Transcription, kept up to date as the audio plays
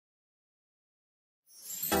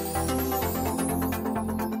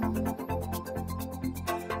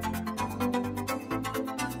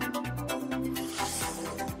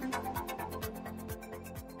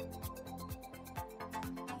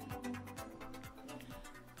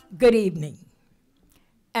Good evening,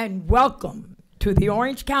 and welcome to the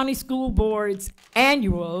Orange County School Board's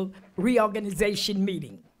annual reorganization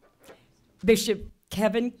meeting. Bishop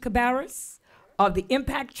Kevin Cabarrus of the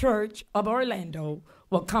Impact Church of Orlando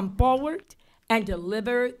will come forward and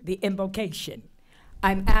deliver the invocation.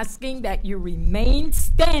 I'm asking that you remain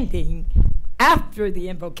standing after the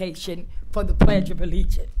invocation for the Pledge of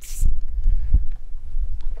Allegiance.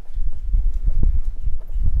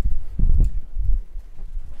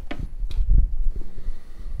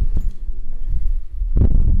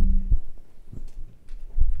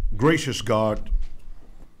 Gracious God,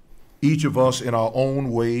 each of us in our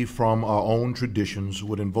own way from our own traditions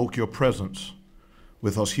would invoke your presence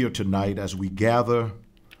with us here tonight as we gather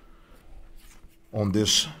on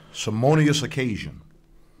this ceremonious occasion.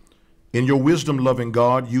 In your wisdom, loving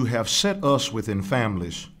God, you have set us within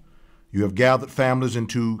families. You have gathered families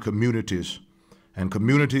into communities, and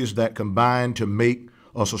communities that combine to make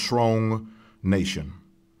us a strong nation.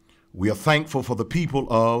 We are thankful for the people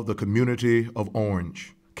of the community of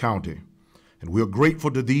Orange County, and we are grateful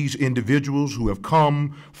to these individuals who have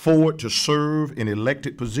come forward to serve in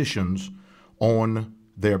elected positions on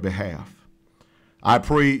their behalf. I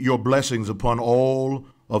pray your blessings upon all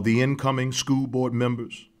of the incoming school board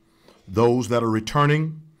members, those that are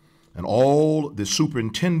returning, and all the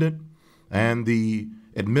superintendent and the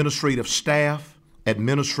administrative staff,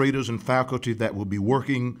 administrators and faculty that will be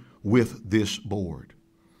working with this board.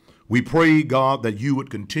 We pray, God, that you would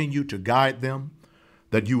continue to guide them,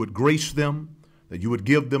 that you would grace them, that you would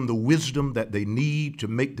give them the wisdom that they need to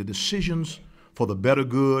make the decisions for the better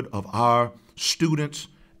good of our students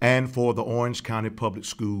and for the Orange County Public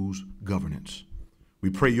Schools governance. We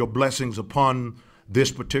pray your blessings upon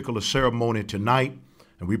this particular ceremony tonight,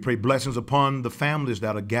 and we pray blessings upon the families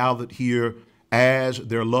that are gathered here as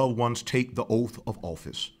their loved ones take the oath of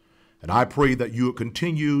office. And I pray that you would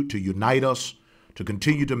continue to unite us, to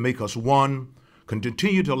continue to make us one,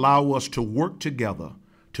 continue to allow us to work together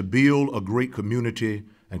to build a great community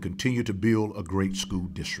and continue to build a great school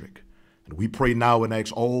district. And we pray now and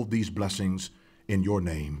ask all these blessings in your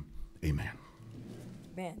name. Amen.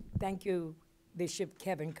 Amen. Thank you, Bishop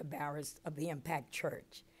Kevin Cabarrus of the Impact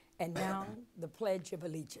Church. And now, the Pledge of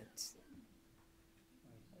Allegiance.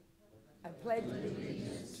 I pledge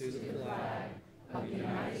allegiance to the flag of the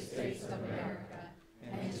United States of America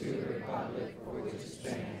and to the republic for which it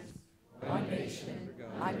stands, one nation,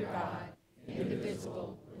 under God,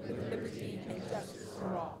 indivisible, with liberty and justice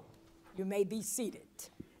for all. You may be seated.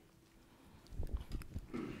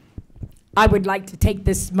 I would like to take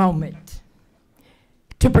this moment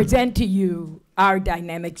to present to you our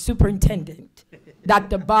dynamic superintendent,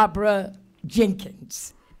 Dr. Barbara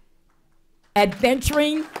Jenkins,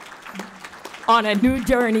 adventuring on a new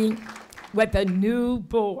journey with a new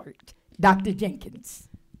board. Dr. Jenkins.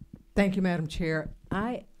 Thank you, Madam Chair.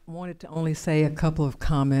 I wanted to only say a couple of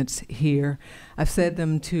comments here. I've said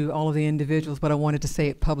them to all of the individuals, but I wanted to say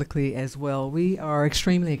it publicly as well. We are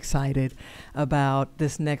extremely excited about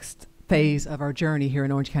this next phase of our journey here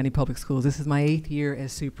in Orange County Public Schools. This is my 8th year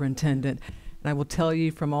as superintendent, and I will tell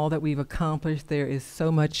you from all that we've accomplished, there is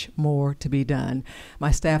so much more to be done.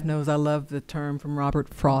 My staff knows I love the term from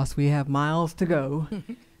Robert Frost, we have miles to go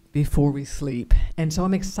before we sleep. And so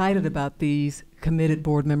I'm excited about these committed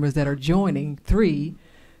board members that are joining 3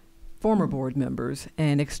 former board members,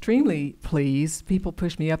 and extremely pleased. People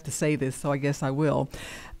push me up to say this, so I guess I will.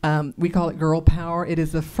 We call it Girl Power. It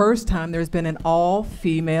is the first time there's been an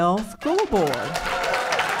all-female school board.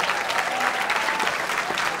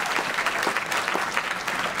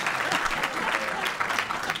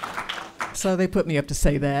 So they put me up to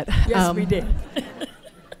say that. Yes, we did.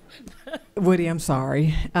 Woody, I'm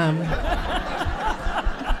sorry.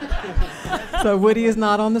 So Woody is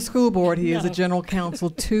not on the school board. He is a general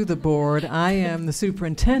counsel to the board. I am the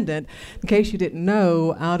superintendent. In case you didn't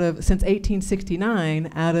know, since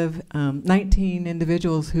 1869, out of 19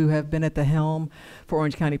 individuals who have been at the helm for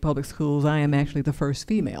Orange County Public Schools, I am actually the first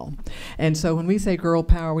female. And so when we say girl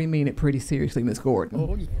power, we mean it pretty seriously, Ms. Gordon.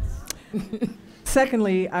 Oh, yes.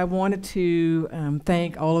 Secondly, I wanted to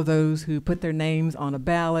thank all of those who put their names on a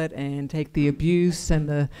ballot and take the abuse and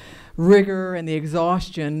the rigor and the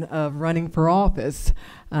exhaustion of running for office,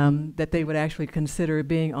 that they would actually consider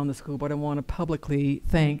being on the school board. I want to publicly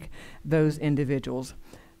thank those individuals.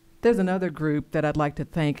 There's another group that I'd like to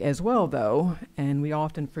thank as well, though, and we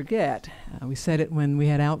often forget. We said it when we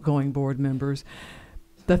had outgoing board members.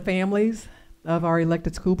 The families of our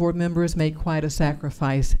elected school board members make quite a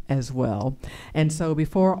sacrifice as well. And so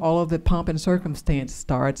before all of the pomp and circumstance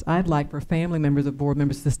starts, I'd like for family members of board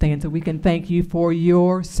members to stand so we can thank you for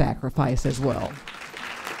your sacrifice as well.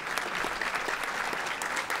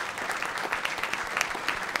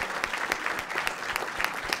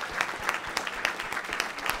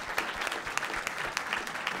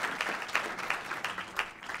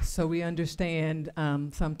 So we understand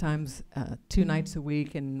sometimes 2 nights a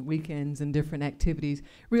week and weekends and different activities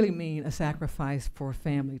really mean a sacrifice for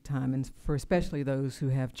family time, and for especially those who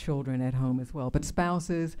have children at home as well. But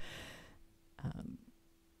spouses,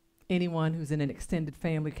 anyone who's in an extended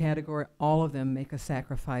family category, all of them make a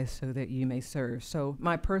sacrifice so that you may serve. So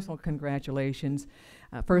my personal congratulations.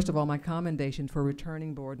 First of all, my commendation for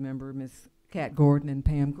returning board member Ms. Kat Gordon and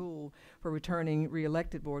Pam Gould, for returning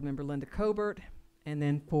re-elected board member Linda Cobert, and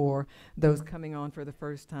then for those coming on for the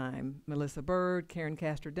first time, Melissa Bird, Karen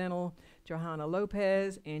Castor-Dental, Johanna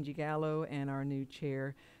Lopez, Angie Gallo, and our new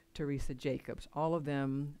chair, Teresa Jacobs. All of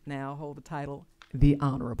them now hold the title, The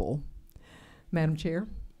Honorable. Madam Chair.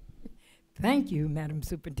 Thank you, Madam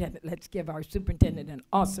Superintendent. Let's give our superintendent an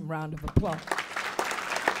awesome round of applause.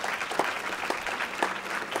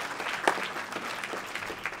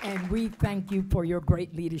 And we thank you for your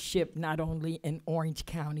great leadership, not only in Orange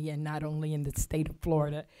County and not only in the state of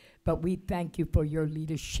Florida, but we thank you for your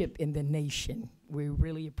leadership in the nation. We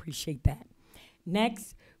really appreciate that.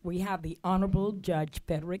 Next, we have the Honorable Judge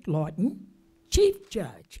Frederick Lawton, Chief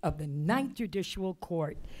Judge of the 9th Judicial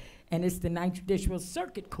Court, and it's the 9th Judicial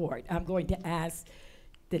Circuit Court. I'm going to ask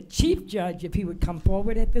the Chief Judge if he would come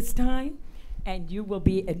forward at this time, and you will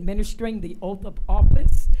be administering the oath of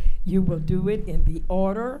office. You will do it in the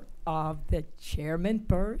order of the chairman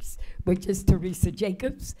first, which is Teresa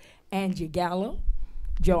Jacobs, Angie Gallo,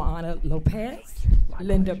 Joanna Lopez,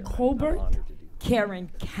 Linda Colbert,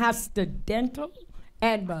 Karen Castor-Dental,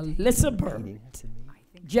 and Melissa Bird.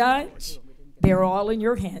 Judge, they're all in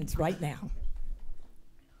your hands right now.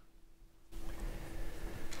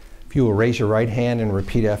 If you will raise your right hand and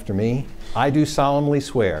repeat after me. I do solemnly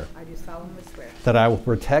swear. I do solemnly swear. That I will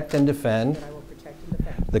protect and defend. That I will protect and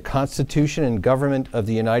defend. The Constitution and government of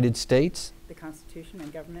the United States. The Constitution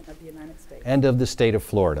and government of the United States. And of the state of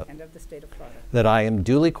Florida. And of the state of Florida. That I am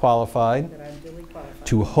duly qualified. That I am duly qualified.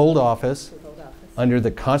 To hold office. To hold office. Under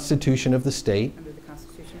the Constitution of the state. Under the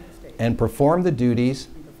Constitution of the state. And perform the duties.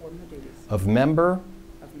 And perform the duties. Of member.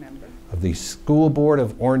 Of member. Of the School Board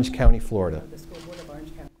of Orange County, Florida. Of the School Board of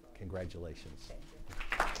Orange County. Congratulations. Thank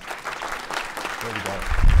you. There you go.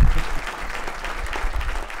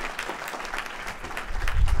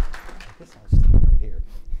 I guess I'll stay right here.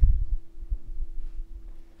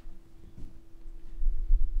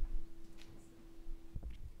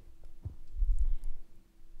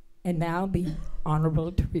 And now the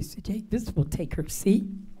Honorable Teresa Jacobs will take her seat.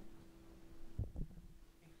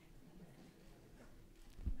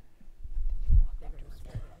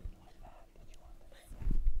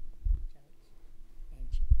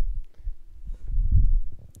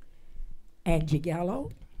 Angie Gallo,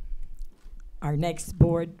 our next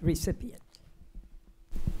board recipient.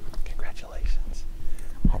 Congratulations.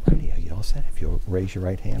 All righty, are you all set? If you'll raise your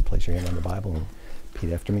right hand, place your hand on the Bible, and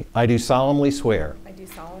repeat after me. I do solemnly swear. I do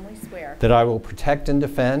solemnly swear. That I will protect and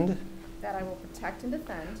defend. That I will protect and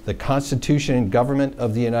defend. The Constitution and government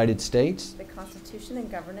of the United States. The Constitution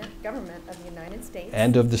and government of the United States.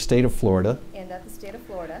 And of the state of Florida. And of the state of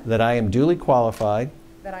Florida. That I am duly qualified.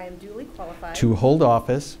 That I am duly qualified. To hold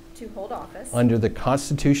office. To hold office. Under the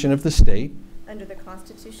Constitution of the state. Under the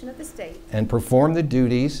Constitution of the state. And perform the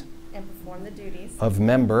duties. And perform the duties. Of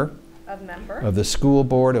member. Of member. Of the School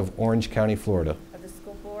Board of Orange County, Florida. Of the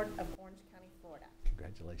School Board of Orange County, Florida.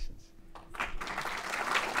 Congratulations.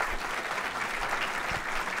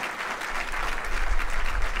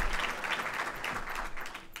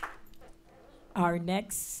 Our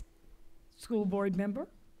next school board member,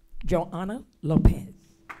 Joanna Lopez.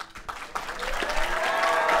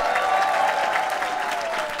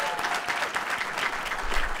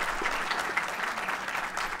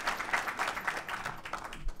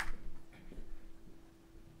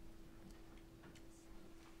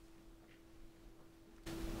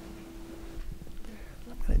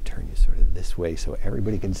 I'm going to turn you sort of this way so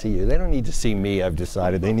everybody can see you. They don't need to see me, I've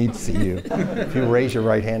decided. They need to see you. If you raise your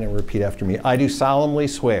right hand and repeat after me. I do solemnly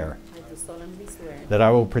swear. I do solemnly swear. That I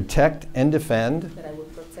will protect and defend. That I will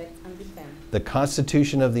protect and defend. The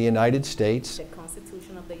Constitution of the United States. The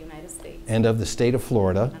Constitution of the United States. And of the state of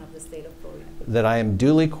Florida. And of the state of Florida. That I am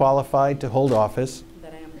duly qualified to hold office.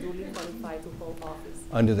 That I am duly qualified to hold office.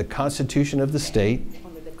 Under the Constitution of the state.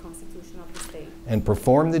 Under the Constitution of the state. And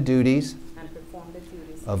perform the duties. And perform the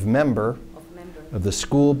duties. Of member. Of member. Of the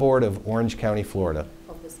School Board of Orange County, Florida.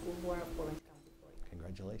 Of the School Board of Orange County, Florida.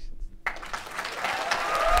 Congratulations.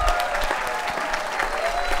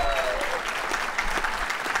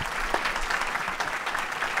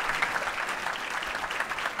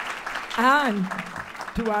 And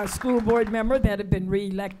to our school board member that have been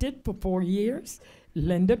re-elected for 4 years,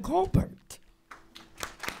 Linda Colbert.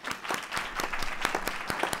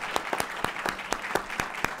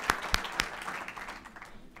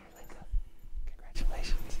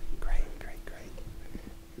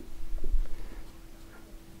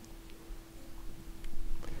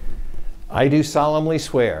 I do solemnly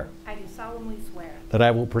swear I do solemnly swear that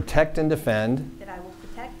I will protect and defend that I will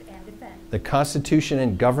protect and defend the Constitution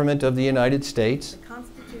and government of the United States the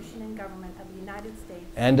Constitution and government of the United States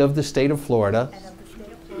and of the state of Florida, and of the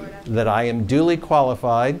state of Florida, that I am duly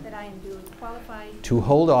qualified that I am duly qualified to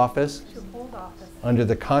hold office to hold office under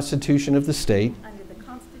the Constitution of the state under the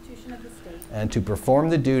Constitution of the state and to perform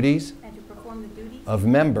the duties and to perform the duties of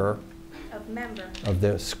member of member of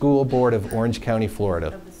the School Board of Orange County, Florida.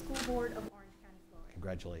 of the School Board of Orange County, Florida.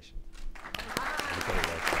 Congratulations.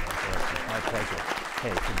 My pleasure.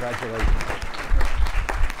 Hey, congratulations.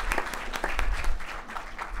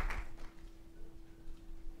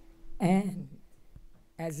 And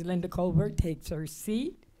as Linda Colbert takes her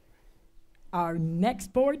seat, our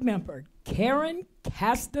next board member, Karen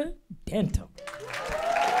Casta-Denton.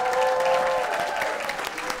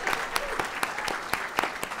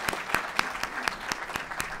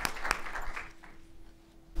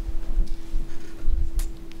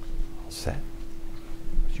 Set.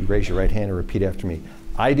 Would you raise your right hand and repeat after me?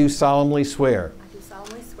 I do solemnly swear I do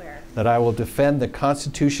solemnly swear that I will defend the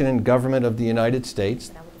Constitution and government of the United States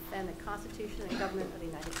that I will defend the Constitution and government of the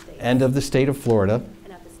United States and of the state of Florida,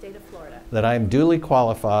 and of the state of Florida, that I am duly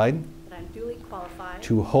qualified that I am duly qualified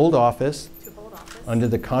to hold office to hold office under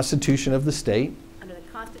the Constitution of the state under the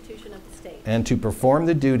Constitution of the state and to perform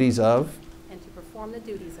the duties of and to perform the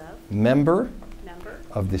duties of member member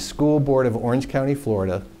of the School Board of Orange County,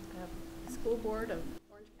 Florida. of the School Board of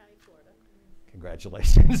Orange County, Florida.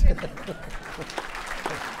 Congratulations.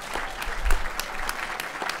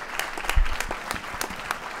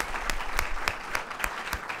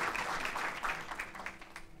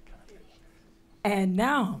 And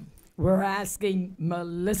now we're asking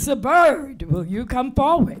Melissa Bird, will you come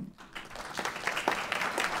forward?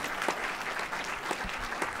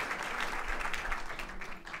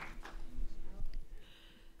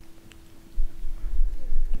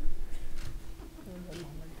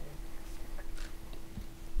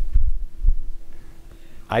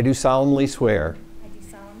 I do solemnly swear I do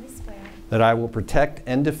solemnly swear that I will protect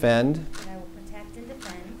and defend that I will protect and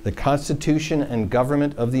defend the Constitution and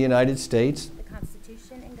government of the United States the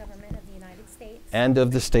Constitution and government of the United States and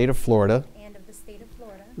of the state of Florida, and of the state of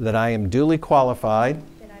Florida, that I am duly qualified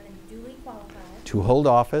that I am duly qualified to hold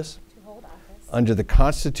office to hold office under the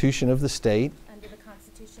Constitution of the state under the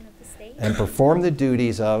Constitution of the state and perform the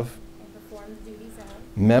duties of and perform the duties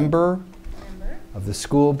of member member of the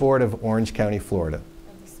School Board of Orange County, Florida.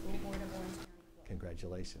 of the School Board of Orange County, Florida.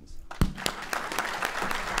 Congratulations.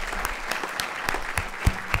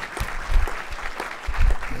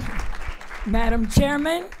 Madam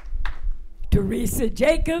Chairman, Teresa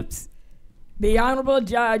Jacobs, the Honorable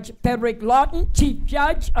Judge Frederick Lawton, Chief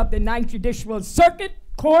Judge of the Ninth Judicial Circuit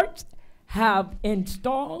Court, have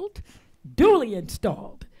duly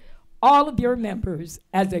installed, all of your members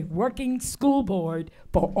as a working school board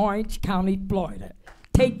for Orange County, Florida.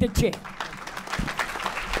 Take the chair.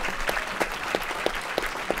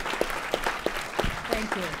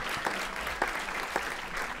 Thank you.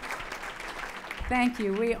 Thank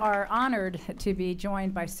you. We are honored to be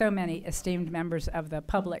joined by so many esteemed members of the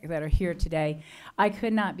public that are here today. I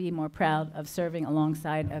could not be more proud of serving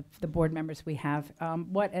alongside of the board members we have.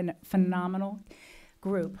 What a phenomenal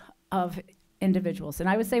group of individuals. And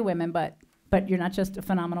I would say women, but you're not just a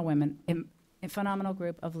phenomenal women. A phenomenal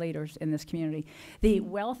group of leaders in this community. The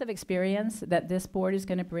wealth of experience that this board is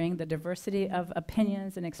going to bring, the diversity of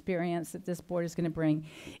opinions and experience that this board is going to bring,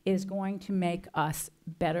 is going to make us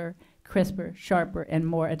better, crisper, sharper, and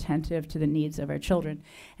more attentive to the needs of our children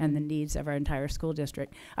and the needs of our entire school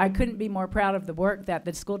district. I couldn't be more proud of the work that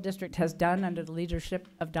the school district has done under the leadership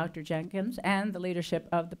of Dr. Jenkins and the leadership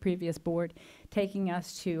of the previous board, taking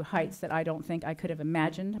us to heights that I don't think I could have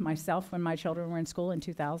imagined myself when my children were in school in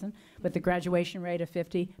 2000, with the graduation rate of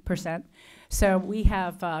 50%. So we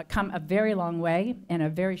have come a very long way in a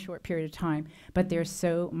very short period of time, but there's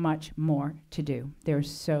so much more to do.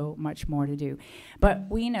 There's so much more to do. But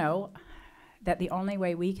we know that the only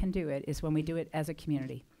way we can do it is when we do it as a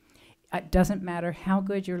community. It doesn't matter how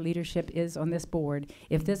good your leadership is on this board,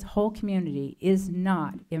 if this whole community is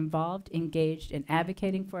not involved, engaged, in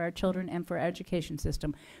advocating for our children and for our education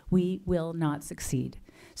system, we will not succeed.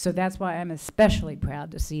 So that's why I'm especially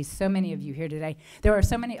proud to see so many of you here today. There are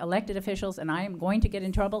so many elected officials, and I am going to get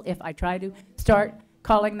in trouble if I try to start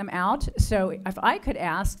calling them out. So if I could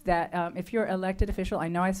ask that if you're an elected official, I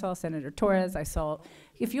know I saw Senator Torres, I saw,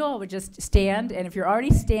 if you all would just stand, and if you're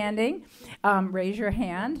already standing, raise your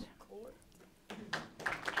hand.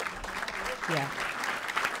 Yeah.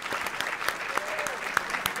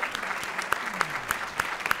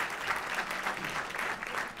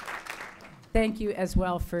 Thank you as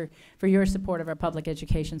well for your support of our public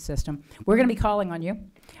education system. We're going to be calling on you.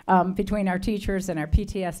 Between our teachers and our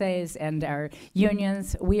PTSAs and our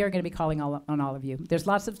unions, we are going to be calling on all of you. There's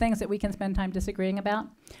lots of things that we can spend time disagreeing about,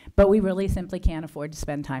 but we really simply can't afford to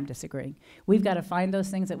spend time disagreeing. We've got to find those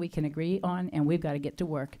things that we can agree on, and we've got to get to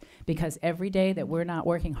work, because every day that we're not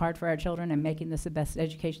working hard for our children and making this the best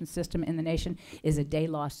education system in the nation is a day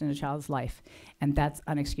lost in a child's life, and that's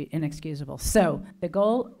inexcusable. So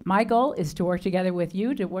my goal is to work together with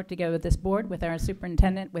you, to work together with this board, with our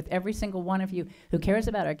superintendent, with every single one of you who cares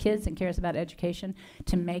about our kids and cares about education,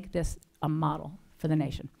 to make this a model for the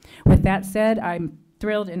nation. With that said, I'm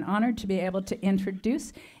thrilled and honored to be able to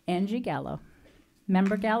introduce Angie Gallo.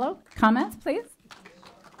 Member Gallo, comments, please?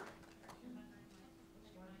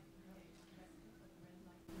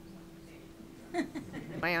 Am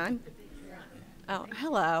I on? Oh,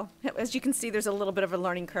 hello. As you can see, there's a little bit of a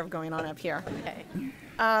learning curve going on up here. Okay.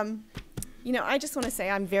 You know, I just want to say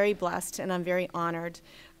I'm very blessed and I'm very honored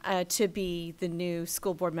to be the new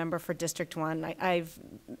school board member for District 1. I've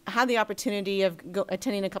had the opportunity of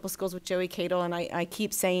attending a couple schools with Joey Cadle, and I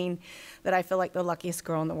keep saying that I feel like the luckiest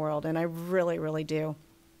girl in the world, and I really, really do.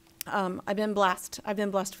 I've been blessed. I've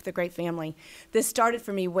been blessed with a great family. This started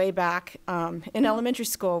for me way back in elementary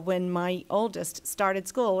school when my oldest started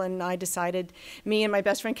school, and me and my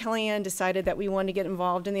best friend Kellyanne decided that we wanted to get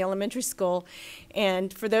involved in the elementary school.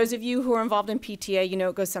 And for those of you who are involved in PTA, you know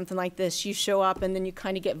it goes something like this. You show up and then you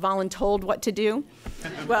kind of get voluntold what to do.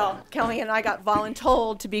 Well, Kellyanne and I got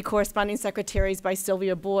voluntold to be corresponding secretaries by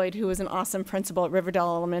Sylvia Boyd, who was an awesome principal at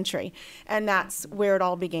Riverdale Elementary. And that's where it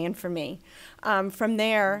all began for me. From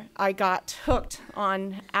there, I got hooked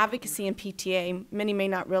on advocacy and PTA. Many may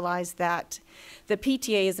not realize that the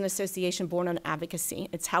PTA is an association born on advocacy.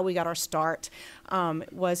 It's how we got our start,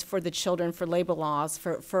 was for the children, for labor laws,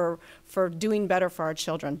 for doing better for our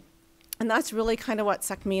children. And that's really kind of what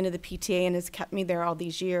sucked me into the PTA and has kept me there all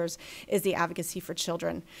these years, is the advocacy for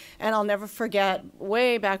children. And I'll never forget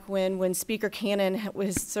way back when Speaker Cannon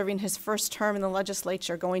was serving his first term in the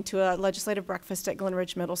legislature, going to a legislative breakfast at Glen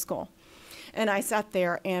Ridge Middle School. And I sat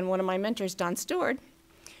there, and one of my mentors, Dawn Stewart,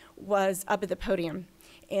 was up at the podium.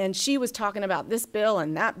 And she was talking about this bill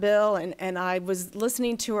and that bill, and I was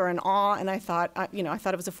listening to her in awe, and I thought, I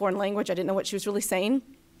thought it was a foreign language. I didn't know what she was really saying,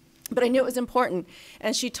 but I knew it was important.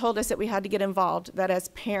 And she told us that we had to get involved, that as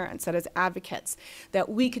parents, that as advocates, that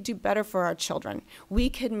we could do better for our children. We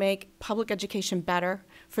could make public education better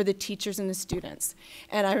for the teachers and the students.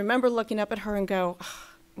 And I remember looking up at her and go, oh,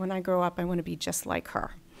 when I grow up, I want to be just like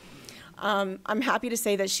her. I'm happy to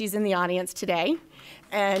say that she's in the audience today,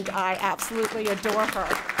 and I absolutely adore her.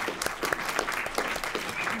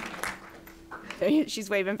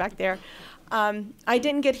 She's waving back there. I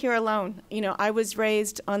didn't get here alone. You know, I was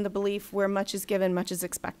raised on the belief where much is given, much is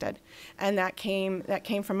expected, and that came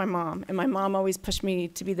from my mom. And my mom always pushed me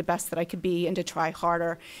to be the best that I could be and to try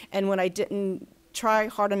harder. And when I didn't try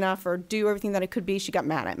hard enough or do everything that I could be, she got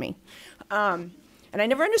mad at me. And I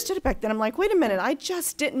never understood it back then. I'm like, wait a minute, I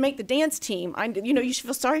just didn't make the dance team. You should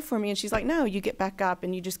feel sorry for me. And she's like, no, you get back up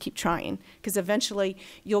and you just keep trying, because eventually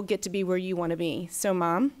you'll get to be where you want to be. So,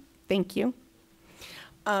 Mom, thank you.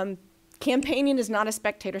 Campaigning is not a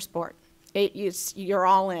spectator sport. You're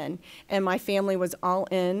all in. And my family was all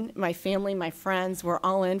in. My family, my friends were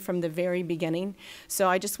all in from the very beginning. So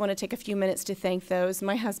I just want to take a few minutes to thank those.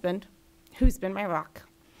 My husband, who's been my rock.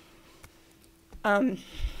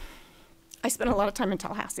 I spent a lot of time in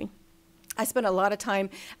Tallahassee. I spent a lot of time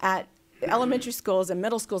at elementary schools and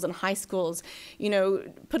middle schools and high schools, you know,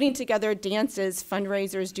 putting together dances,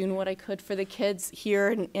 fundraisers, doing what I could for the kids here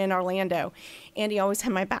in Orlando. And he always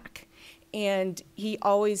had my back. And he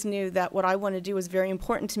always knew that what I wanted to do was very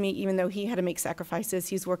important to me, even though he had to make sacrifices.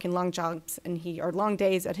 He's working long jobs or long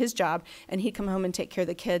days at his job, and he'd come home and take care of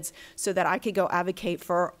the kids so that I could go advocate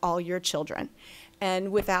for all your children.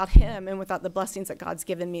 And without him and without the blessings that God's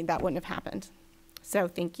given me, that wouldn't have happened. So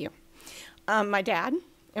thank you. My dad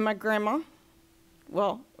and my grandma,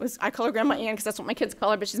 well, I call her Grandma Ann because that's what my kids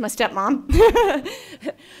call her, but she's my stepmom.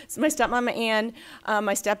 So my stepmama Ann,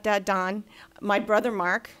 my stepdad Don, my brother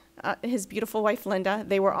Mark, his beautiful wife Linda,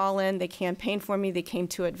 they were all in. They campaigned for me. They came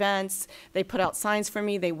to events. They put out signs for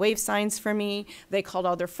me. They waved signs for me. They called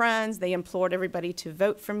all their friends. They implored everybody to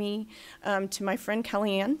vote for me. To my friend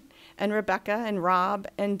Kellyanne and Rebecca and Rob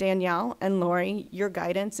and Danielle and Lori, your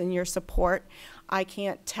guidance and your support, I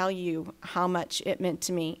can't tell you how much it meant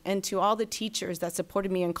to me. And to all the teachers that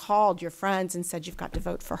supported me and called your friends and said, you've got to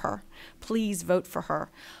vote for her. Please vote for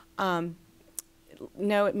her.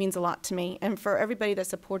 No, it means a lot to me. And for everybody that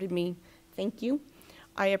supported me, thank you.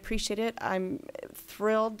 I appreciate it. I'm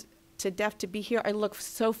thrilled to deaf to be here. I look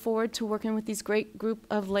so forward to working with these great group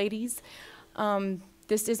of ladies.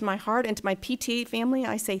 This is my heart, and to my PTA family,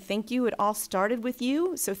 I say thank you. It all started with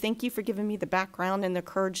you, so thank you for giving me the background and the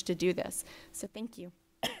courage to do this. So thank you.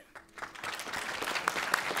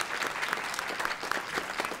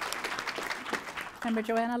 Member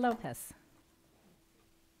Joanna Lopez.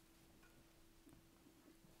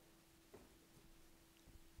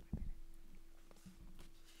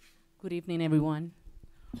 Good evening, everyone.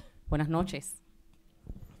 Buenas noches.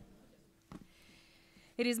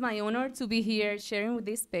 It is my honor to be here sharing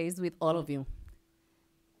this space with all of you.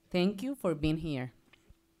 Thank you for being here.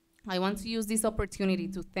 I want to use this opportunity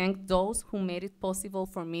to thank those who made it possible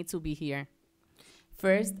for me to be here.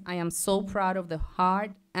 First, I am so proud of the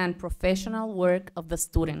hard and professional work of the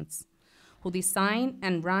students who designed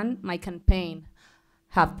and ran my campaign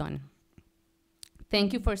have done.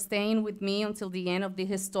 Thank you for staying with me until the end of the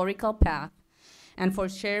historical path and for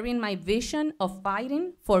sharing my vision of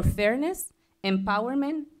fighting for fairness,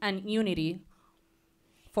 empowerment, and unity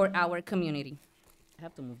for our community. I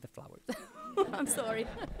have to move the flowers. I'm sorry,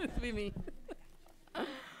 it's me.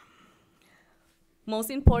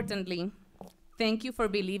 Most importantly, thank you for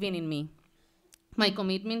believing in me. My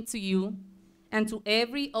commitment to you and to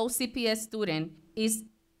every OCPS student is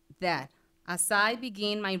that as I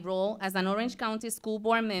begin my role as an Orange County School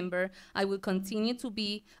Board member, I will continue to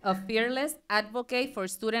be a fearless advocate for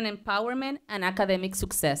student empowerment and academic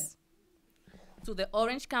success. To the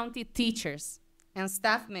Orange County teachers and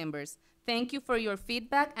staff members, thank you for your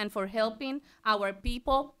feedback and for helping our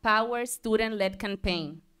People Power student-led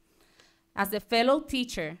campaign. As a fellow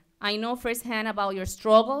teacher, I know firsthand about your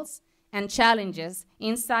struggles and challenges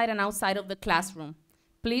inside and outside of the classroom.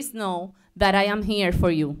 Please know that I am here for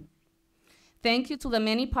you. Thank you to the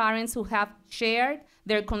many parents who have shared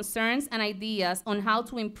their concerns and ideas on how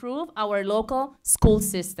to improve our local school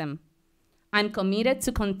system. I'm committed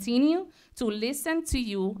to continue to listen to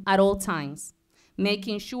you at all times,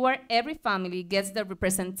 making sure every family gets the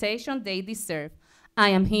representation they deserve. I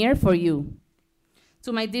am here for you.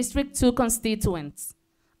 To my District 2 constituents,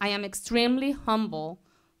 I am extremely humbled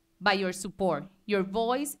by your support. Your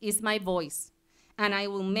voice is my voice, and I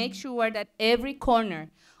will make sure that every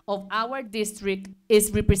corner of our district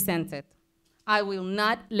is represented. I will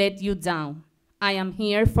not let you down. I am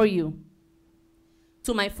here for you.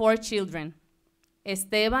 To my 4 children,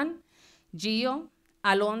 Esteban, Gio,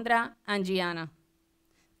 Alondra, and Gianna,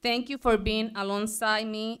 thank you for being alongside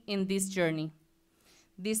me in this journey.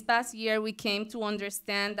 This past year, we came to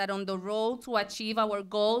understand that on the road to achieve our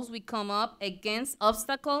goals, we come up against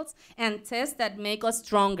obstacles and tests that make us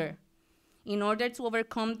stronger. In order to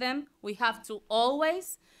overcome them, we have to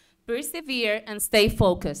always persevere and stay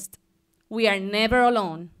focused. We are never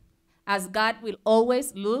alone, as God will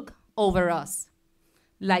always look over us,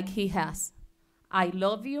 like He has. I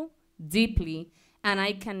love you deeply, and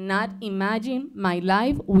I cannot imagine my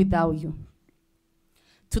life without you.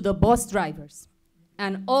 To the bus drivers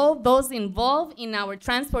and all those involved in our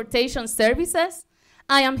transportation services,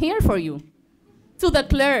 I am here for you. To the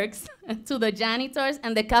clerks, to the janitors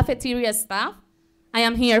and the cafeteria staff, I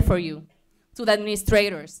am here for you. To the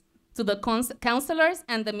administrators, to the counselors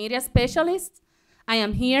and the media specialists, I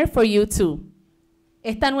am here for you too.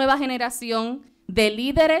 Esta nueva generación de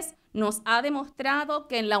líderes nos ha demostrado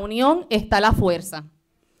que en la unión está la fuerza.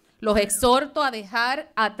 Los exhorto a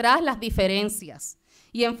dejar atrás las diferencias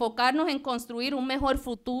y enfocarnos en construir un mejor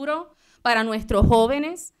futuro para nuestros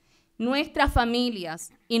jóvenes, nuestras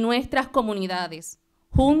familias y nuestras comunidades.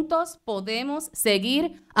 Juntos podemos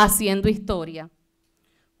seguir haciendo historia.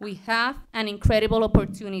 We have an incredible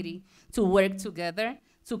opportunity to work together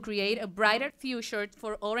to create a brighter future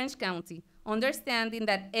for Orange County, understanding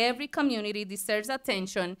that every community deserves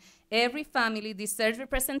attention, every family deserves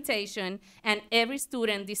representation, and every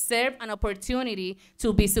student deserves an opportunity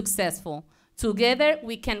to be successful. Together,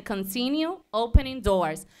 we can continue opening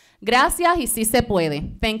doors. Gracias y sí se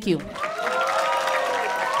puede. Thank you.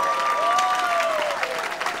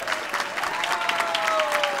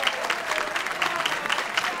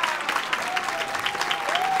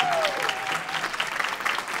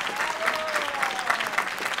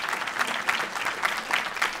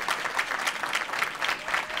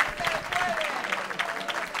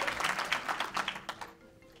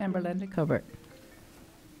 Member Linda Covert.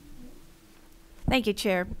 Thank you,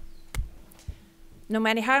 Chair. No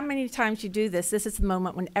matter how many times you do this, this is the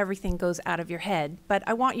moment when everything goes out of your head. But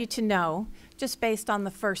I want you to know, just based on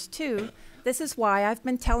the first 2, this is why I've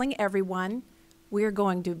been telling everyone we're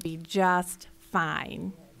going to be just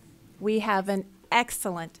fine. We have an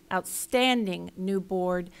excellent, outstanding new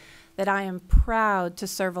board that I am proud to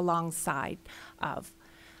serve alongside of.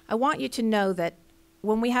 I want you to know that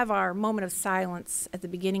when we have our moment of silence at the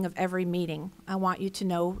beginning of every meeting, I want you to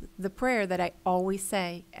know the prayer that I always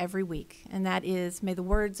say every week, and that is, may the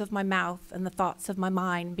words of my mouth and the thoughts of my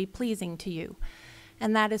mind be pleasing to you.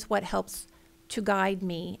 And that is what helps to guide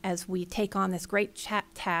me as we take on this great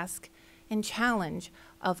task and challenge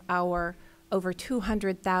of our over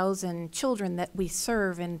 200,000 children that we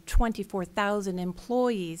serve and 24,000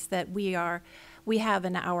 employees that we have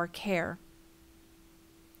in our care.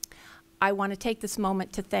 I want to take this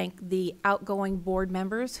moment to thank the outgoing board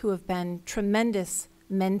members who have been tremendous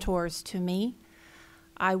mentors to me.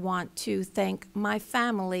 I want to thank my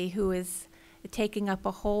family, who is taking up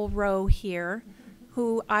a whole row here,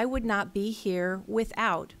 who I would not be here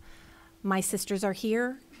without. My sisters are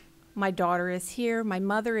here, my daughter is here, my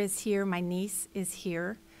mother is here, my niece is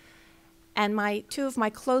here, and two of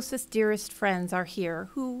my closest, dearest friends are here,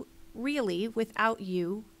 who really, without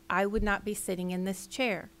you, I would not be sitting in this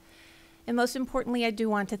chair. And most importantly, I do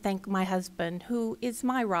want to thank my husband, who is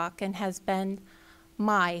my rock and has been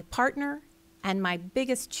my partner and my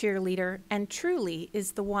biggest cheerleader, and truly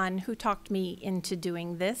is the one who talked me into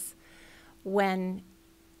doing this. When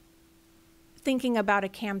thinking about a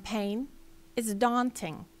campaign is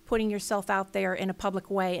daunting, putting yourself out there in a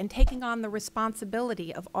public way and taking on the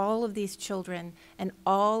responsibility of all of these children and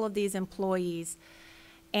all of these employees.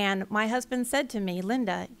 And my husband said to me,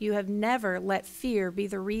 Linda, you have never let fear be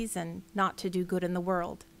the reason not to do good in the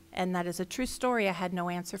world. And that is a true story. I had no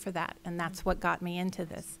answer for that, and that's what got me into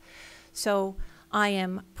this. So I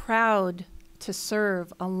am proud to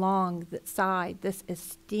serve alongside this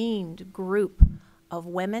esteemed group of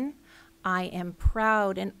women. I am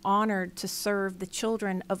proud and honored to serve the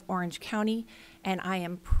children of Orange County, and I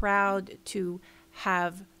am proud to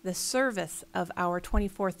have the service of our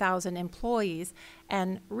 24,000 employees.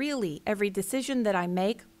 And really, every decision that I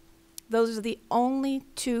make, those are the only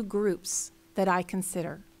two groups that I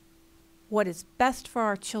consider. What is best for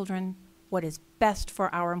our children, what is best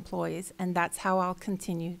for our employees, and that's how I'll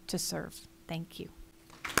continue to serve. Thank you.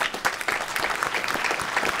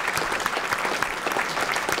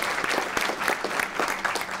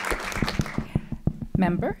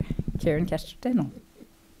 Member Karen Kester-Denel.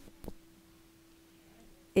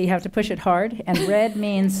 You have to push it hard, and red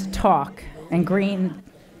means talk, and green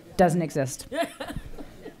doesn't exist.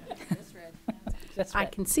 That's I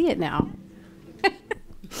can see it now.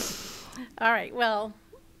 All right, well,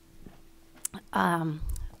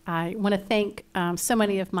 I want to thank so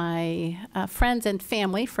many of my friends and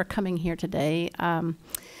family for coming here today.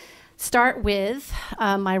 Start with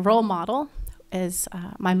my role model is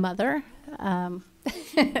my mother.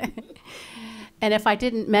 And if I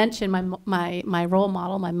didn't mention my role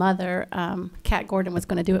model, my mother, Kat Gordon was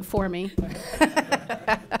going to do it for me.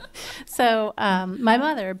 So my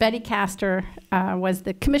mother, Betty Castor, was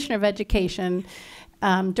the Commissioner of Education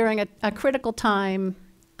during a critical time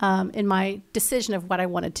in my decision of what I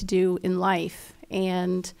wanted to do in life.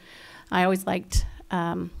 And I always liked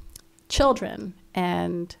children,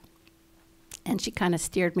 and she kind of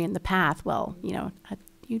steered me in the path. Well, you know,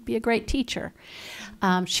 you'd be a great teacher.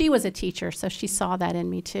 She was a teacher, so she saw that in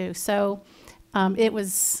me too. So it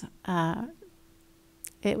was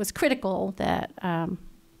critical that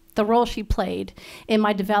the role she played in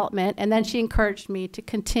my development, and then she encouraged me to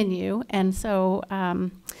continue. And so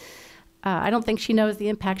I don't think she knows the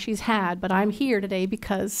impact she's had, but I'm here today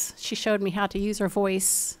because she showed me how to use her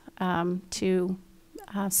voice to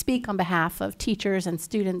speak on behalf of teachers and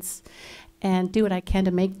students and do what I can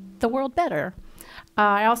to make the world better.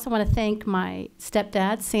 I also want to thank my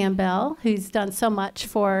stepdad, Sam Bell, who's done so much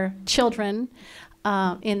for children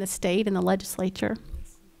in the state, in the legislature.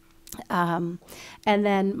 And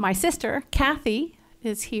then my sister, Kathy,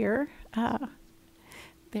 is here.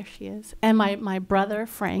 There she is. And my brother,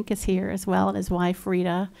 Frank, is here as well, and his wife,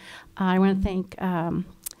 Rita. I want to thank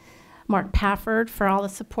Mark Pafford for all the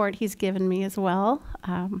support he's given me as well.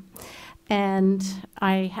 And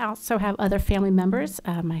I also have other family members.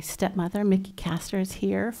 My stepmother, Mickey Castor, is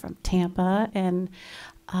here from Tampa, and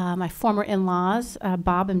my former in-laws,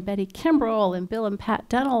 Bob and Betty Kimbrell, and Bill and Pat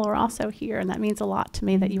Dunnell are also here, and that means a lot to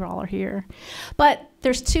me that you all are here. But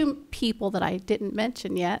there's two people that I didn't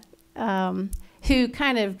mention yet who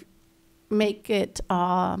kind of make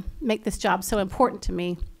this job so important to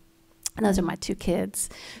me. And those are my two kids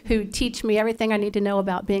who teach me everything I need to know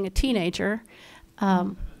about being a teenager.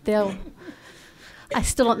 I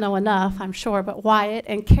still don't know enough, I'm sure, but Wyatt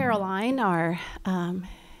and Caroline are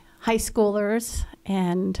high schoolers,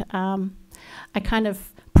 and I kind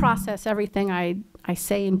of process everything I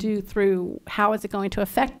say and do through how is it going to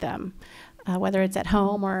affect them, whether it's at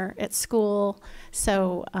home or at school.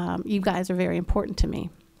 So you guys are very important to me.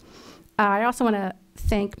 I also want to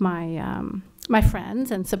thank my my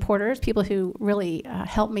friends and supporters, people who really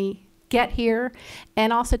helped me get here,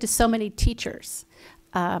 and also to so many teachers.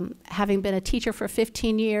 Having been a teacher for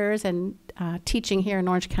 15 years and teaching here in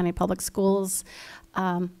Orange County Public Schools,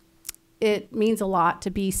 it means a lot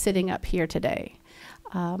to be sitting up here today.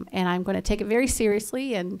 And I'm going to take it very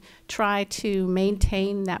seriously and try to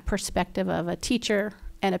maintain that perspective of a teacher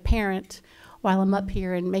and a parent while I'm up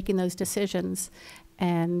here and making those decisions.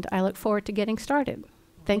 And I look forward to getting started.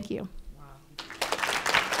 Thank you.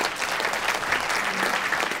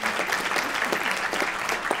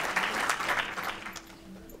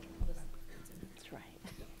 That's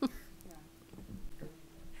right.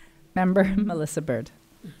 Member Melissa Bird.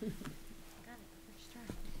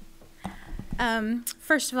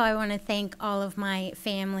 First of all, I want to thank all of my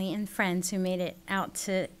family and friends who made it out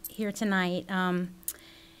to here tonight.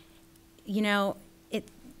 You know,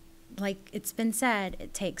 like it's been said,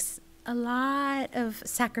 it takes a lot of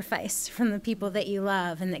sacrifice from the people that you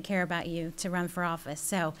love and that care about you to run for office.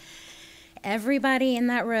 So everybody in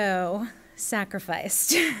that row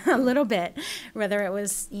sacrificed a little bit, whether it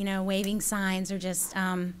was, you know, waving signs or just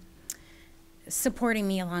supporting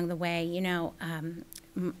me along the way. You know,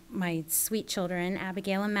 my sweet children,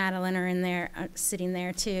 Abigail and Madeline, are in there, sitting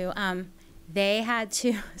there too. They had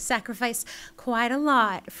to sacrifice quite a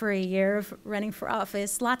lot for a year of running for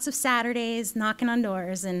office, lots of Saturdays, knocking on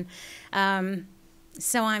doors. And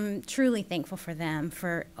so I'm truly thankful for them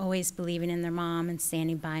for always believing in their mom and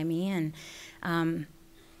standing by me. And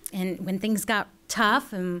when things got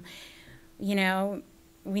tough and, you know,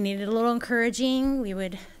 we needed a little encouraging, we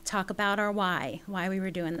would talk about our why we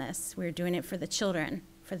were doing this. We were doing it for the children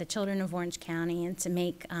of Orange County, and to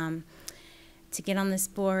make, to get on this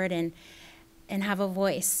board and have a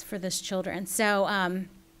voice for those children. So,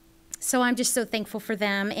 so I'm just so thankful for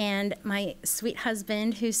them, and my sweet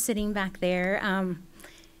husband who's sitting back there.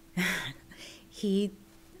 He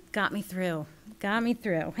got me through,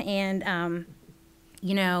 and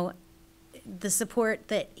you know, the support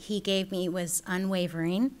that he gave me was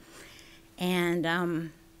unwavering,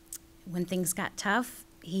 and when things got tough,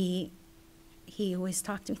 he always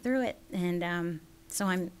talked me through it, and so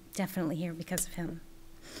I'm definitely here because of him.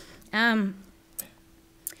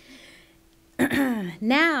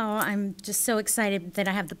 Now I'm just so excited that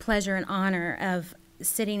I have the pleasure and honor of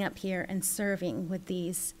sitting up here and serving with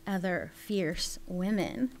these other fierce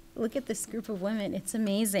women. Look at this group of women. It's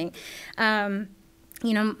amazing.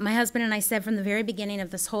 You know, my husband and I said from the very beginning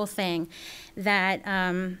of this whole thing that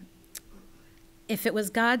if it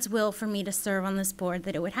was God's will for me to serve on this board,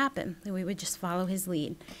 that it would happen, that we would just follow his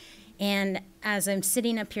lead. And as I'm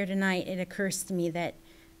sitting up here tonight, it occurs to me that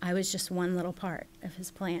I was just one little part of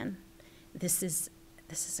his plan. This is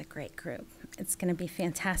a great group. It's going to be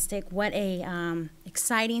fantastic. What a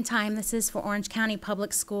exciting time this is for Orange County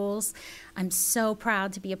Public Schools. I'm so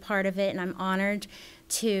proud to be a part of it, and I'm honored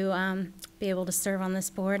to be able to serve on this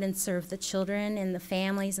board and serve the children and the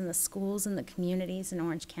families and the schools and the communities in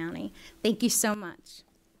Orange County. Thank you so much.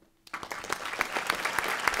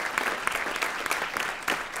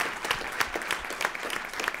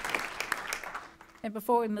 And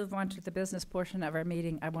before we move on to the business portion of our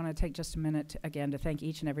meeting, I want to take just a minute again to thank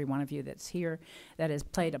each and every one of you that's here, that has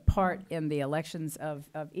played a part in the elections of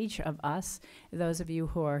each of us, those of you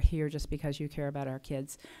who are here just because you care about our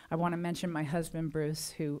kids. I want to mention my husband,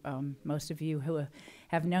 Bruce, who most of you who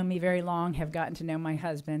have known me very long have gotten to know my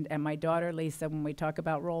husband, and my daughter, Lisa. When we talk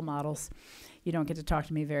about role models, you don't get to talk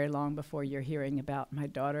to me very long before you're hearing about my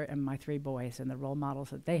daughter and my 3 boys and the role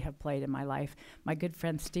models that they have played in my life. My good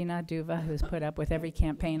friend Stina Duva, who's put up with every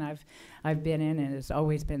campaign I've been in and has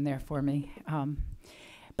always been there for me.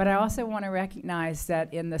 But I also want to recognize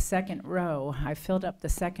that in the second row, I filled up the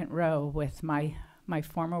second row with my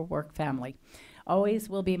former work family. Always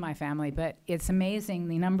will be my family, but it's amazing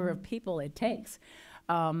the number of people it takes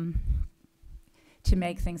to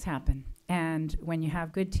make things happen. And when you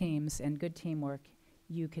have good teams and good teamwork,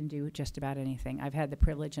 you can do just about anything. I've had the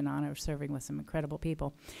privilege and honor of serving with some incredible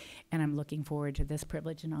people, and I'm looking forward to this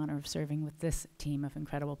privilege and honor of serving with this team of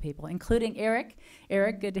incredible people, including Eric.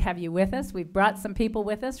 Eric, good to have you with us. We've brought some people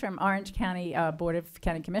with us from Orange County Board of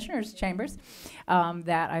County Commissioners Chambers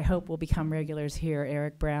that I hope will become regulars here,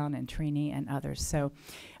 Eric Brown and Trini and others. So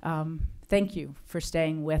thank you for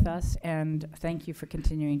staying with us, and thank you for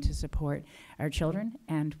continuing to support our children.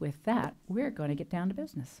 And with that, we're going to get down to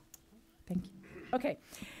business. Thank you. Okay.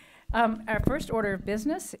 Our first order of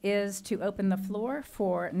business is to open the floor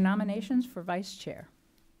for nominations for vice chair.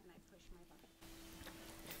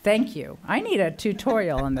 Thank you. I need a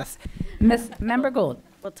tutorial on this. Member Gould.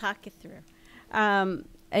 We'll talk you through.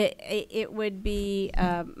 It would be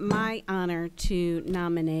my honor to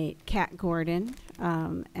nominate Kat Gordon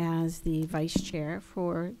as the vice chair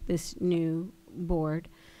for this new board.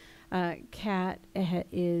 Kat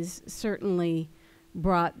is certainly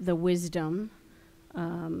brought the wisdom,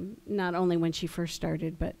 not only when she first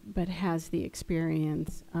started, but has the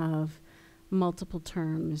experience of multiple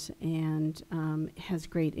terms and has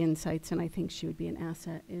great insights, and I think she would be an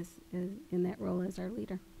asset in that role as our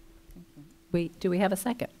leader. Do we have a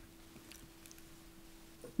second?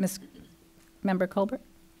 Member Colbert?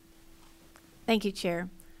 Thank you, Chair.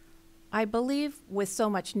 I believe with so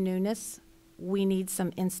much newness, we need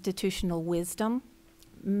some institutional wisdom.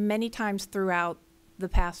 Many times throughout the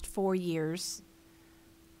past 4 years,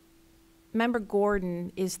 Member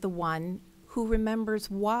Gordon is the one who remembers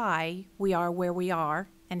why we are where we are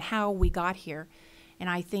and how we got here. And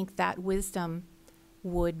I think that wisdom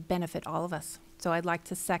would benefit all of us. So I'd like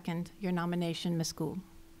to second your nomination, Ms. Gould.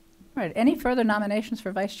 All right, any further nominations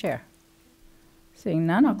for vice chair? Seeing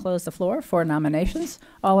none, I'll close the floor for nominations.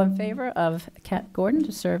 All in favor of Kat Gordon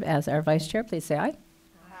to serve as our vice chair, please say aye.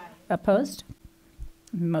 Aye. Opposed?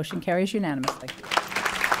 Motion carries unanimously.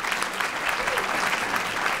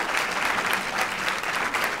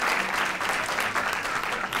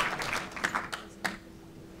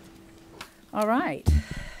 All right.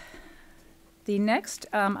 The next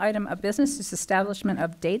item of business is establishment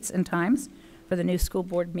of dates and times for the new school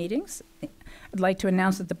board meetings. I'd like to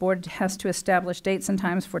announce that the board has to establish dates and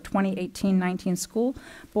times for 2018-19 school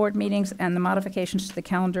board meetings, and the modifications to the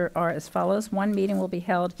calendar are as follows. One meeting will be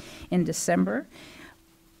held in December,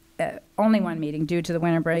 only one meeting due to the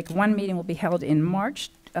winter break. One meeting will be held in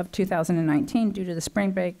March of 2019 due to the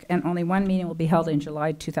spring break, and only one meeting will be held in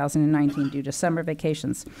July 2019 due to summer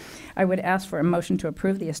vacations. I would ask for a motion to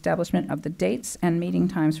approve the establishment of the dates and meeting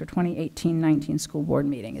times for 2018-19 school board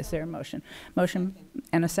meeting. Is there a motion? Motion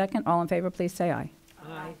and a second. All in favor, please say aye.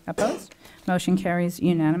 Aye. Opposed? Motion carries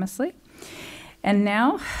unanimously. And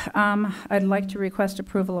now, I'd like to request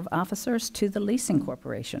approval of officers to the Leasing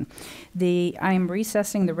Corporation. I am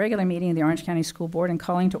recessing the regular meeting of the Orange County School Board and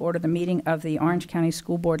calling to order the meeting of the Orange County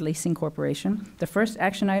School Board Leasing Corporation. The first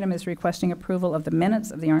action item is requesting approval of the minutes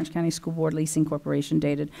of the Orange County School Board Leasing Corporation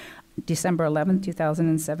dated December 11,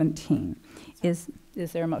 2017. Is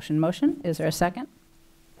there a motion? Motion? Is there a second?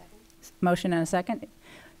 Second. Motion and a second.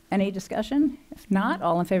 Any discussion? If not,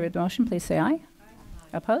 all in favor of the motion, please say aye.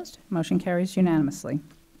 Opposed? Motion carries unanimously.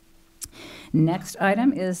 Next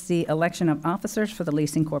item is the election of officers for the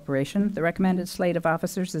Leasing Corporation. The recommended slate of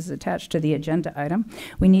officers is attached to the agenda item.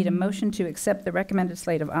 We need a motion to accept the recommended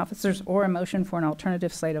slate of officers or a motion for an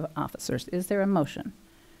alternative slate of officers. Is there a motion?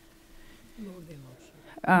 Move the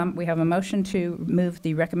motion. We have a motion to move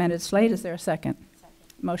the recommended slate. Is there a second?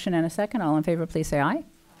 Motion and a second. All in favor, please say aye.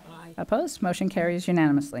 Opposed? Motion carries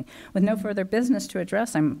unanimously. With no further business to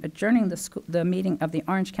address, I'm adjourning the meeting of the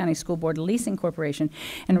Orange County School Board Leasing Corporation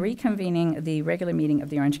and reconvening the regular meeting of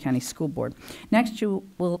the Orange County School Board. Next,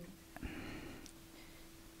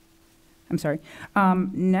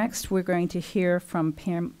 next we're going to hear from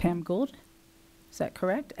Pam Gould. Is that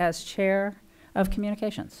correct? As Chair of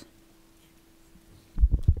Communications.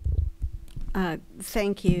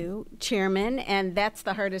 Thank you, Chairman, and that's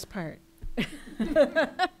the hardest part.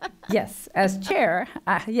 Yes, as chair,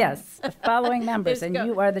 yes, following members, and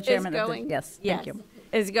you are the chairman of the, yes, thank you.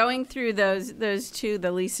 Is going through those two,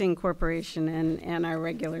 the Leasing Corporation and our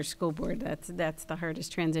regular school board, that's the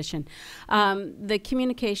hardest transition. The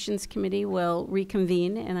Communications Committee will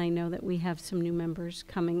reconvene, and I know that we have some new members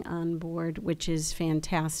coming on board, which is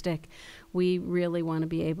fantastic. We really want to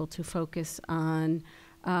be able to focus on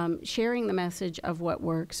sharing the message of what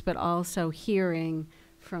works, but also hearing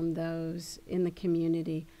from those in the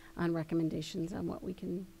community on recommendations on what we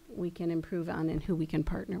can improve on and who we can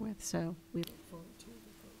partner with. So we look forward to it.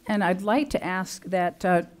 And I'd like to ask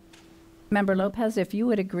that Member Lopez, if you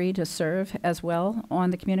would agree to serve as well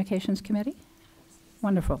on the Communications Committee.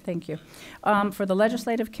 Wonderful, thank you. For the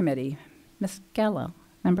Legislative Committee, Ms. Gallo,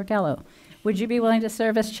 Member Gallo, would you be willing to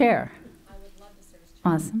serve as chair? I would love to serve as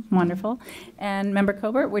chair. Awesome, wonderful. And Member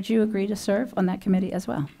Colbert, would you agree to serve on that committee as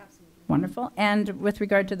well? Wonderful. And with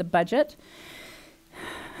regard to the budget,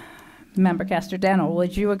 Member Castrodano,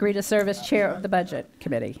 would you agree to serve as chair of the Budget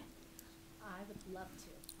Committee? I would love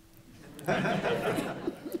to.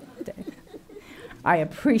 I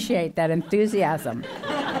appreciate that enthusiasm.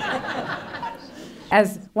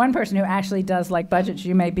 As one person who actually does like budgets,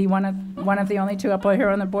 you may be one of the only two up here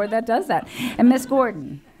on the board that does that. And Ms.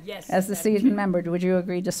 Gordon, yes, as the seasoned member, would you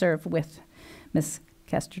agree to serve with Ms.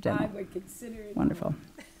 Castrodano? I would consider it. Wonderful.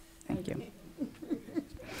 Thank you.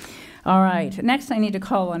 All right, next I need to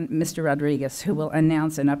call on Mr. Rodriguez, who will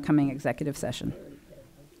announce an upcoming executive session.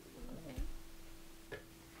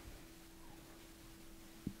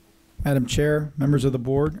 Madam Chair, members of the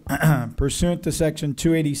board, pursuant to Section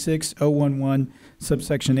 286.011,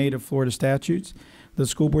 subsection 8 of Florida statutes, the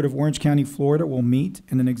School Board of Orange County, Florida will meet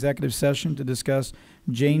in an executive session to discuss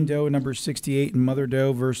Jane Doe number 68 and Mother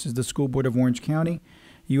Doe versus the School Board of Orange County,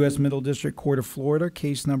 U.S. Middle District Court of Florida,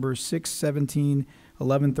 case number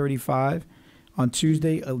 617-1135, on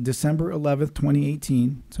Tuesday, December 11th,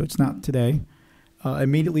 2018, so it's not today.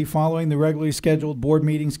 Immediately following the regularly scheduled board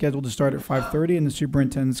meeting scheduled to start at 5:30 in the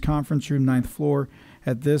Superintendent's Conference Room, 9th floor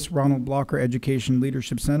at this Ronald Blocker Education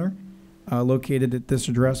Leadership Center, located at this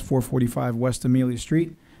address, 445 West Amelia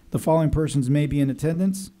Street. The following persons may be in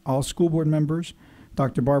attendance: all school board members,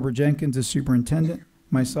 Dr. Barbara Jenkins as Superintendent,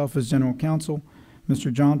 myself as General Counsel,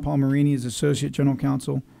 Mr. John Palmerini as Associate General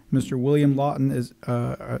Counsel, Mr. William Lawton as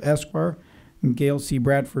Esquire, and Gail C.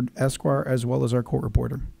 Bradford Esquire, as well as our court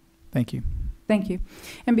reporter. Thank you. Thank you.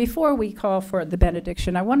 And before we call for the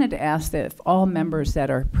benediction, I wanted to ask that if all members that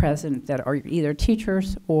are present that are either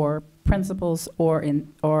teachers or principals or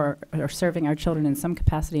are serving our children in some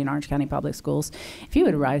capacity in Orange County Public Schools, if you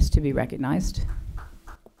would rise to be recognized.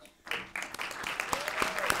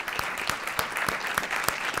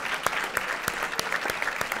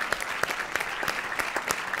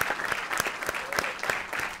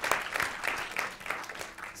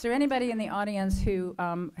 Is there anybody in the audience who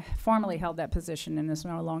formerly held that position and is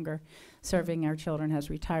no longer serving our children, has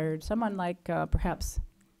retired? Someone like perhaps,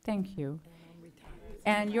 thank you.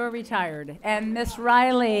 And you're retired. And Miss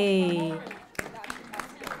Riley.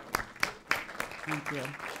 Thank you.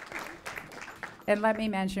 And let me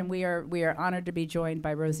mention, we are honored to be joined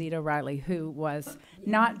by Rosita Riley, who was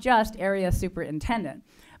not just area superintendent,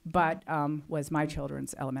 but was my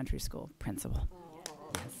children's elementary school principal.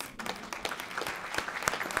 Yes.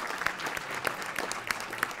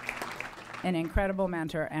 An incredible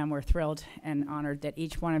mentor, and we're thrilled and honored that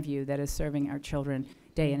each one of you that is serving our children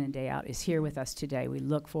day in and day out is here with us today. We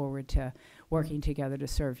look forward to working together to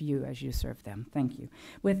serve you as you serve them. Thank you.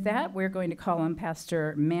 With that, we're going to call on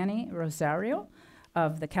Pastor Manny Rosario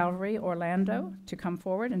of the Calvary Orlando to come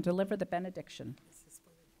forward and deliver the benediction.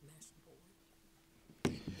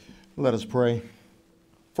 Let us pray.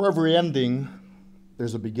 For every ending,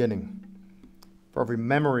 there's a beginning. For every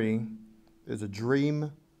memory, there's a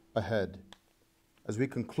dream ahead. As we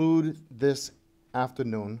conclude this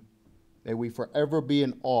afternoon, may we forever be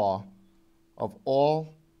in awe of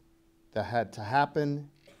all that had to happen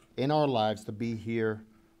in our lives to be here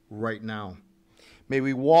right now. May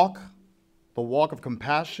we walk the walk of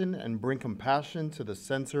compassion and bring compassion to the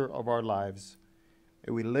center of our lives.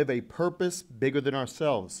 May we live a purpose bigger than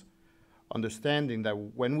ourselves, understanding that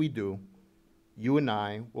when we do, you and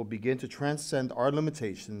I will begin to transcend our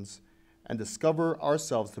limitations and discover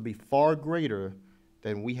ourselves to be far greater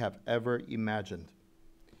than we have ever imagined.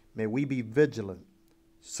 May we be vigilant,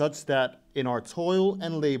 such that in our toil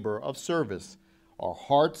and labor of service, our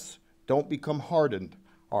hearts don't become hardened,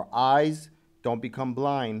 our eyes don't become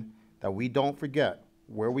blind, that we don't forget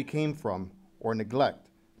where we came from or neglect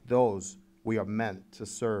those we are meant to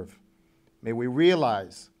serve. May we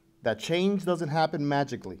realize that change doesn't happen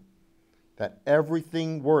magically, that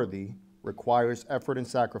everything worthy requires effort and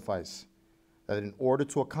sacrifice, that in order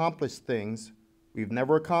to accomplish things we've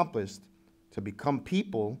never accomplished, to become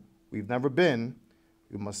people we've never been,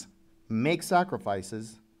 we must make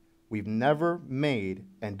sacrifices we've never made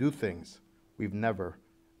and do things we've never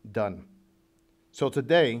done. So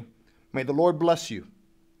today, may the Lord bless you.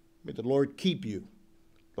 May the Lord keep you.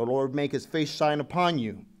 The Lord make his face shine upon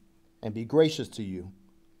you and be gracious to you.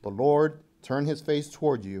 The Lord turn his face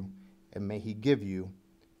toward you, and may he give you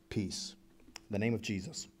peace. In the name of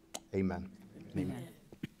Jesus, amen. Amen.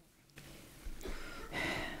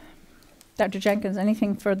 Dr. Jenkins,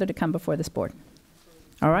 anything further to come before this board?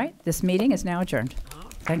 All right, this meeting is now adjourned.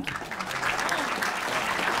 Thank you.